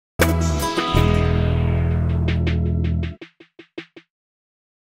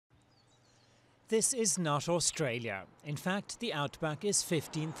This is not Australia. In fact, the outback is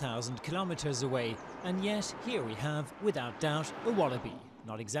 15,000 kilometres away, and yet here we have, without doubt, a wallaby,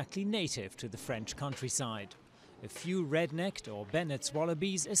 not exactly native to the French countryside. A few red-necked or Bennett's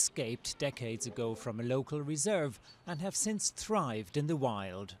wallabies escaped decades ago from a local reserve and have since thrived in the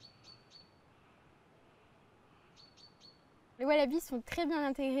wild. The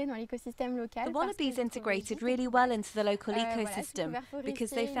Wallabies integrated really well into the local ecosystem because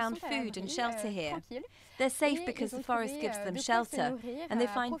they found food and shelter here. They're safe because the forest gives them shelter, and they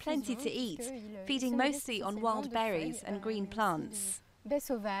find plenty to eat, feeding mostly on wild berries and green plants.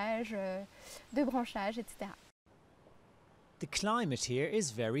 The climate here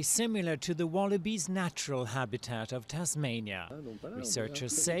is very similar to the wallabies' natural habitat of Tasmania.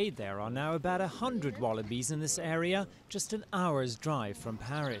 Researchers say there are now about 100 wallabies in this area, just an hour's drive from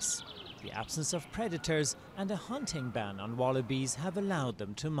Paris. The absence of predators and a hunting ban on wallabies have allowed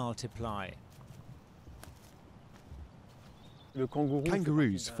them to multiply.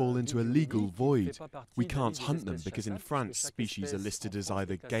 Kangaroos fall into a legal void. We can't hunt them because in France species are listed as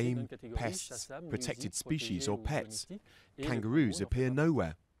either game, pests, protected species or pets. Kangaroos appear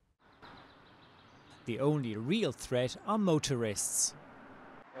nowhere. The only real threat are motorists.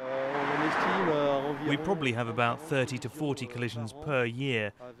 We probably have about 30 to 40 collisions per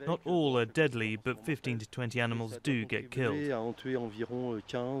year. Not all are deadly, but 15 to 20 animals do get killed.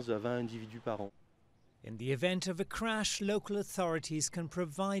 In the event of a crash, local authorities can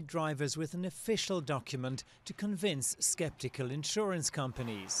provide drivers with an official document to convince sceptical insurance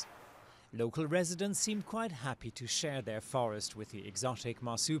companies. Local residents seem quite happy to share their forest with the exotic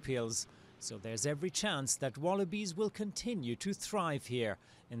marsupials, so there's every chance that wallabies will continue to thrive here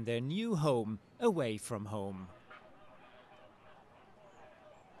in their new home away from home.